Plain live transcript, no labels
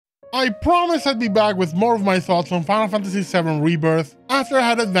I promised I'd be back with more of my thoughts on Final Fantasy VII Rebirth after I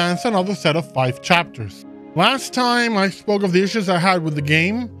had advanced another set of 5 chapters. Last time I spoke of the issues I had with the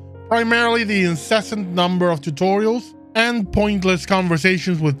game, primarily the incessant number of tutorials and pointless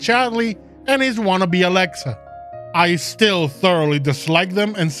conversations with Chadley and his wannabe Alexa. I still thoroughly dislike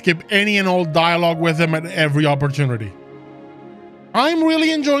them and skip any and all dialogue with them at every opportunity. I'm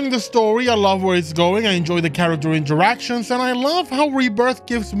really enjoying the story, I love where it's going, I enjoy the character interactions, and I love how Rebirth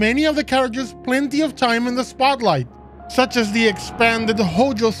gives many of the characters plenty of time in the spotlight, such as the expanded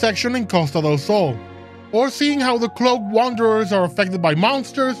Hojo section in Costa del Sol, or seeing how the Cloaked Wanderers are affected by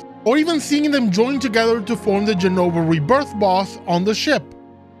monsters, or even seeing them join together to form the Genova Rebirth boss on the ship.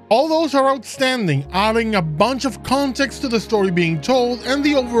 All those are outstanding, adding a bunch of context to the story being told and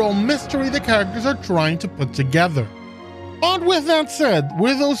the overall mystery the characters are trying to put together. But with that said,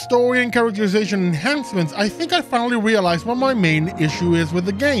 with those story and characterization enhancements, I think I finally realized what my main issue is with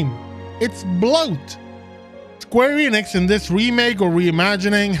the game. It's bloat. Square Enix in this remake or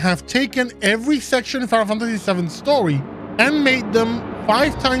reimagining have taken every section of Final Fantasy VII story and made them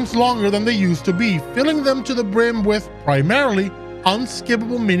 5 times longer than they used to be, filling them to the brim with, primarily,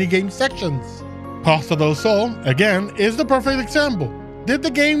 unskippable minigame sections. Costa del Sol, again, is the perfect example. Did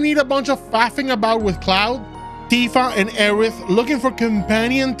the game need a bunch of faffing about with Cloud, Tifa, and Aerith looking for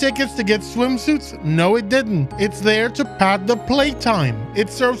companion tickets to get swimsuits? No, it didn't. It's there to pad the playtime. It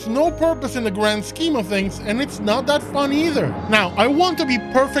serves no purpose in the grand scheme of things, and it's not that fun either. Now, I want to be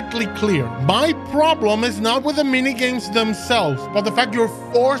perfectly clear. My problem is not with the minigames themselves, but the fact you're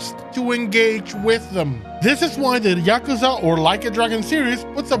forced to engage with them. This is why the Yakuza or Like a Dragon series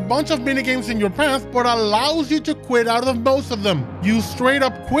puts a bunch of minigames in your path but allows you to quit out of most of them. You straight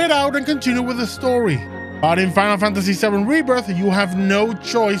up quit out and continue with the story. But in Final Fantasy VII Rebirth, you have no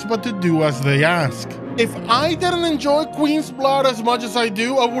choice but to do as they ask. If I didn't enjoy Queen's Blood as much as I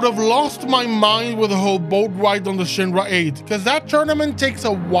do, I would have lost my mind with the whole boat ride on the Shinra 8, because that tournament takes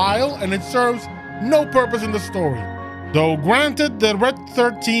a while and it serves no purpose in the story. Though granted, the Red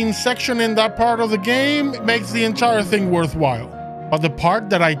 13 section in that part of the game makes the entire thing worthwhile. But the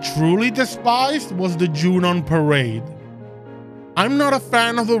part that I truly despised was the Junon Parade. I'm not a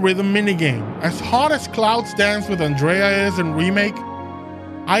fan of the rhythm minigame. As hot as Cloud's dance with Andrea is in Remake,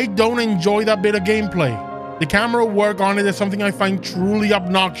 I don't enjoy that bit of gameplay. The camera work on it is something I find truly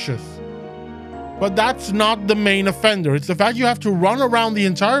obnoxious. But that's not the main offender. It's the fact you have to run around the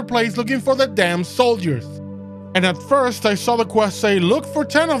entire place looking for the damn soldiers. And at first, I saw the quest say, look for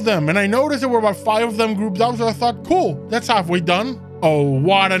 10 of them, and I noticed there were about 5 of them grouped up, so I thought, cool, that's halfway done. Oh,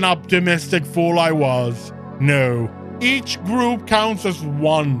 what an optimistic fool I was. No. Each group counts as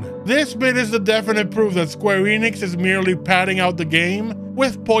 1. This bit is the definite proof that Square Enix is merely padding out the game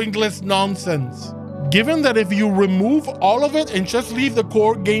with pointless nonsense. Given that if you remove all of it and just leave the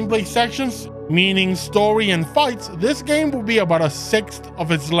core gameplay sections, meaning story and fights, this game will be about 1/6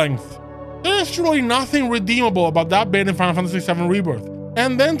 of its length. There is truly nothing redeemable about that bit in Final Fantasy VII Rebirth.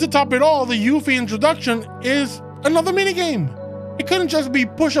 And then to top it all, the Yuffie introduction is another minigame. It couldn't just be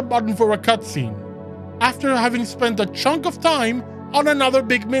push a button for a cutscene, after having spent a chunk of time on another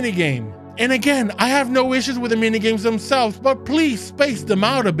big minigame. And again, I have no issues with the minigames themselves, but please space them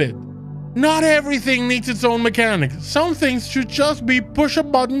out a bit. Not everything needs its own mechanics. Some things should just be push a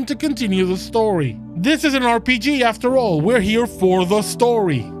button to continue the story. This is an RPG after all, we're here for the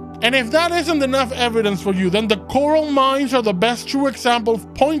story. And if that isn't enough evidence for you, then the Coral Mines are the best true example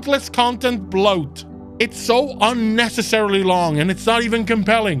of pointless content bloat. It's so unnecessarily long, and it's not even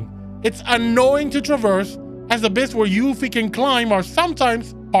compelling. It's annoying to traverse, as the bits where Yuffie can climb are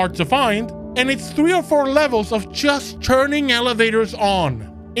sometimes hard to find, and it's 3 or 4 levels of just turning elevators on.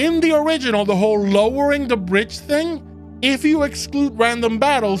 In the original, the whole lowering the bridge thing, if you exclude random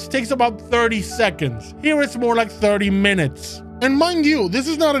battles, takes about 30 seconds. Here it's more like 30 minutes. And mind you, this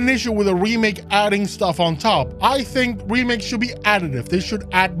is not an issue with a remake adding stuff on top. I think remakes should be additive, they should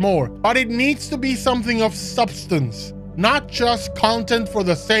add more, but it needs to be something of substance. Not just content for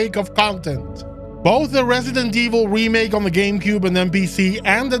the sake of content. Both the Resident Evil remake on the GameCube and MPC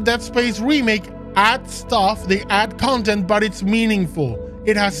and the Dead Space remake add stuff, they add content, but it's meaningful.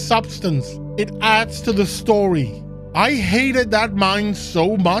 It has substance. It adds to the story. I hated that mine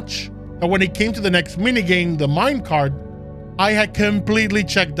so much that when it came to the next minigame, the minecart, I had completely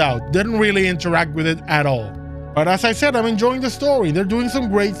checked out. Didn't really interact with it at all. But as I said, I'm enjoying the story. They're doing some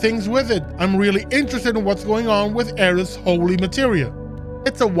great things with it. I'm really interested in what's going on with Aerith's holy materia.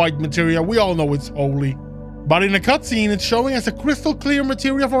 It's a white materia, we all know it's holy. But in a cutscene, it's showing as a crystal clear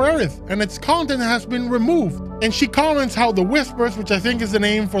materia for Aerith, and its content has been removed. And she comments how the Whispers, which I think is the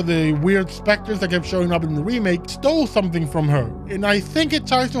name for the weird specters that kept showing up in the remake, stole something from her. And I think it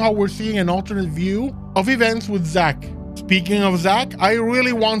ties to how we're seeing an alternate view of events with Zack. Speaking of Zack, I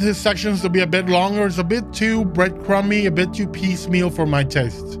really want his sections to be a bit longer. It's a bit too breadcrumby, a bit too piecemeal for my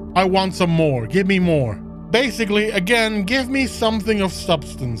taste. I want some more. Give me more. Basically, again, give me something of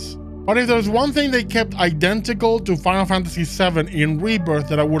substance. But if there's one thing they kept identical to Final Fantasy VII in Rebirth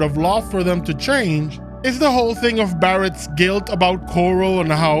that I would have loved for them to change, it's the whole thing of Barrett's guilt about Coral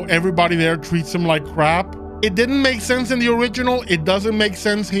and how everybody there treats him like crap. It didn't make sense in the original, it doesn't make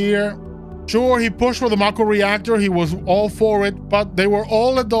sense here. Sure, he pushed for the Mako reactor, he was all for it, but they were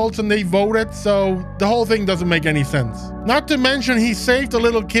all adults and they voted, so the whole thing doesn't make any sense. Not to mention he saved a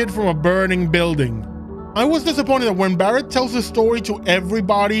little kid from a burning building. I was disappointed that when Barrett tells the story to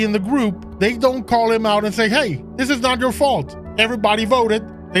everybody in the group, they don't call him out and say, hey, this is not your fault. Everybody voted,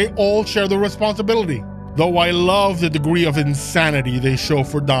 they all share the responsibility. Though I love the degree of insanity they show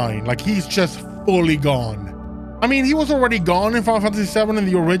for dying, like he's just fully gone. I mean, he was already gone in Final Fantasy VII in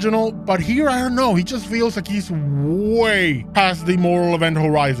the original, but here, I don't know, he just feels like he's way past the moral event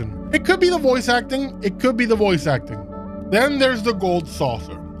horizon. It could be the voice acting, it could be the voice acting. Then there's the gold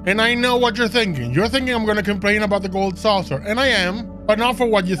saucer. And I know what you're thinking. You're thinking I'm gonna complain about the gold saucer, and I am, but not for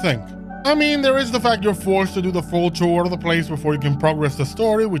what you think. I mean, there is the fact you're forced to do the full tour of the place before you can progress the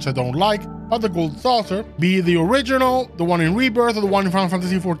story, which I don't like, but the gold saucer, be it the original, the one in Rebirth, or the one in Final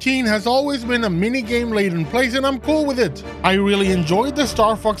Fantasy XIV, has always been a minigame laden place, and I'm cool with it. I really enjoyed the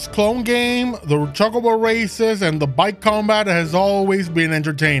Star Fox clone game, the chocobo races, and the bike combat has always been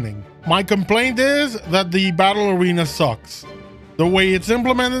entertaining. My complaint is that the battle arena sucks. The way it's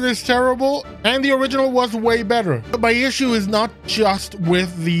implemented is terrible, and the original was way better. But my issue is not just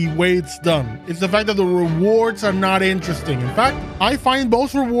with the way it's done. It's the fact that the rewards are not interesting. In fact, I find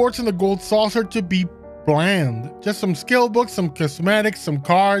most rewards in the gold saucer to be bland. Just some skill books, some cosmetics, some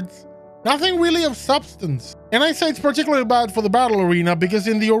cards. Nothing really of substance. And I say it's particularly bad for the battle arena because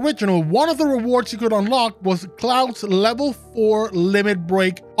in the original, one of the rewards you could unlock was Cloud's level 4 limit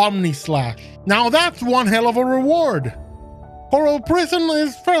break Omni Slash. Now that's one hell of a reward. Coral Prison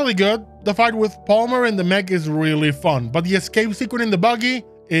is fairly good. The fight with Palmer in the mech is really fun, but the escape sequence in the buggy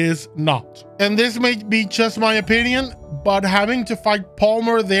is not. And this may be just my opinion, but having to fight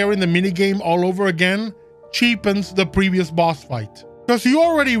Palmer there in the minigame all over again cheapens the previous boss fight. Because you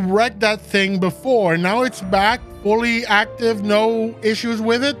already wrecked that thing before, and now it's back, fully active, no issues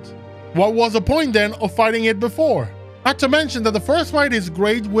with it. What was the point then of fighting it before? Not to mention that the first fight is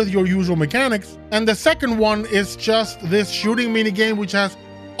great with your usual mechanics, and the second one is just this shooting minigame which has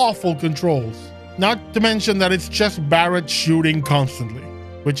awful controls. Not to mention that it's just Barrett shooting constantly,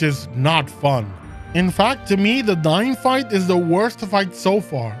 which is not fun. In fact, to me, the dying fight is the worst fight so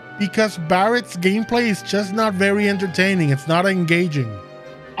far, because Barrett's gameplay is just not very entertaining, it's not engaging.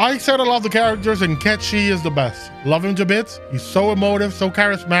 I said I love the characters and Ketchi is the best. Love him to bits, he's so emotive, so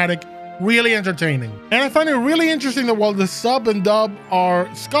charismatic, really entertaining. And I find it really interesting that while the sub and dub are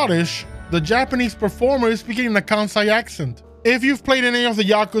Scottish, the Japanese performer is speaking in a Kansai accent. If you've played any of the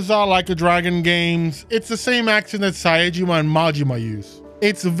Yakuza Like a Dragon games, it's the same accent that Saejima and Majima use.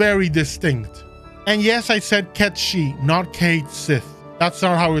 It's very distinct. And yes, I said Ketchi, not Kate Sith. That's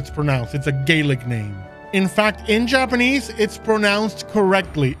not how it's pronounced, it's a Gaelic name. In fact, in Japanese, it's pronounced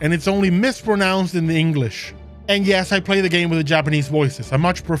correctly, and it's only mispronounced in the English. And yes, I play the game with the Japanese voices. I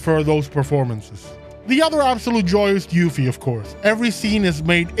much prefer those performances. The other absolute joy is Yuffie, of course. Every scene is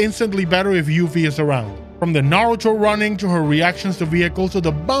made instantly better if Yuffie is around. From the Naruto running to her reactions to vehicles to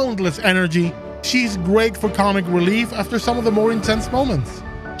the boundless energy, she's great for comic relief after some of the more intense moments.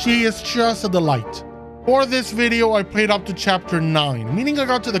 She is just a delight. For this video, I played up to chapter 9, meaning I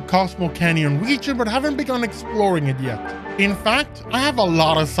got to the Cosmo Canyon region but haven't begun exploring it yet. In fact, I have a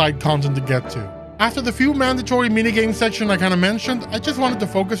lot of side content to get to. After the few mandatory minigame section I kinda mentioned, I just wanted to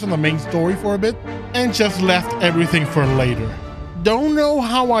focus on the main story for a bit and just left everything for later. Don't know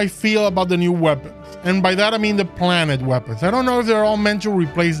how I feel about the new weapons, and by that I mean the planet weapons. I don't know if they're all meant to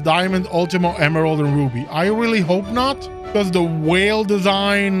replace Diamond, Ultimo, Emerald, and Ruby. I really hope not, because the whale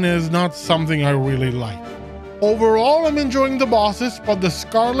design is not something I really like. Overall, I'm enjoying the bosses, but the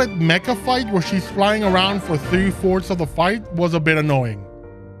Scarlet mecha fight where she's flying around for 3/4 of the fight was a bit annoying.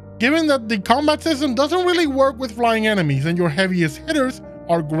 Given that the combat system doesn't really work with flying enemies and your heaviest hitters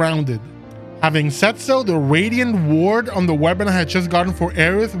are grounded. Having said so, the Radiant Ward on the weapon I had just gotten for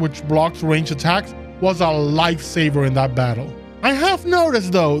Aerith, which blocks range attacks, was a lifesaver in that battle. I have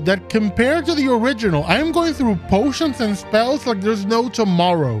noticed though that compared to the original, I am going through potions and spells like there's no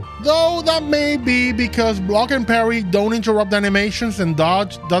tomorrow. Though that may be because block and parry don't interrupt animations and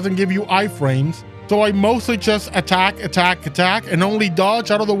dodge doesn't give you iframes, So I mostly just attack, and only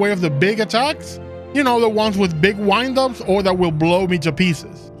dodge out of the way of the big attacks. You know, the ones with big windups or that will blow me to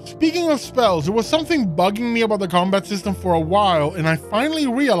pieces. Speaking of spells, there was something bugging me about the combat system for a while, and I finally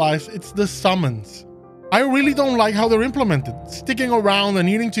realized it's the summons. I really don't like how they're implemented, sticking around and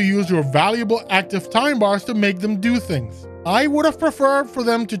needing to use your valuable active time bars to make them do things. I would have preferred for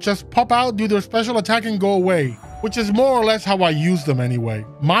them to just pop out, do their special attack and go away, which is more or less how I use them anyway.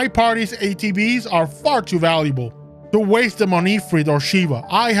 My party's ATBs are far too valuable to waste them on Ifrit or Shiva.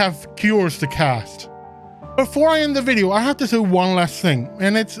 I have cures to cast. Before I end the video, I have to say one last thing,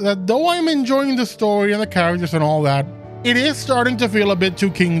 and it's that though I'm enjoying the story and the characters and all that, it is starting to feel a bit too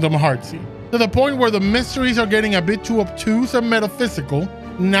Kingdom Heartsy, to the point where the mysteries are getting a bit too obtuse and metaphysical.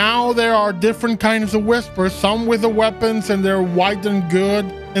 Now there are different kinds of whispers, some with the weapons and they're white and good,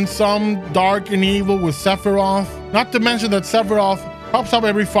 and some dark and evil with Sephiroth. Not to mention that Sephiroth pops up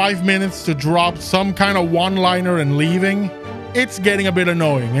every 5 minutes to drop some kind of one-liner and leaving. It's getting a bit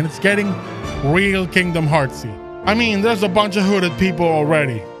annoying, and it's getting real Kingdom Heartsy. I mean, there's a bunch of hooded people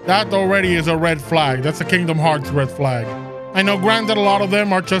already. That already is a red flag. That's a Kingdom Hearts red flag. I know, granted, a lot of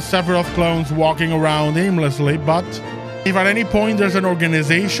them are just Sephiroth clones walking around aimlessly, but if at any point there's an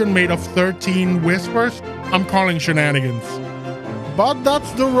organization made of 13 whispers, I'm calling shenanigans. But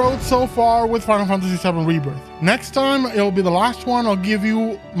that's the road so far with Final Fantasy VII Rebirth. Next time, it'll be the last one. I'll give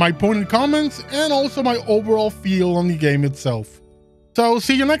you my pointed comments and also my overall feel on the game itself. So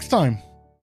see you next time.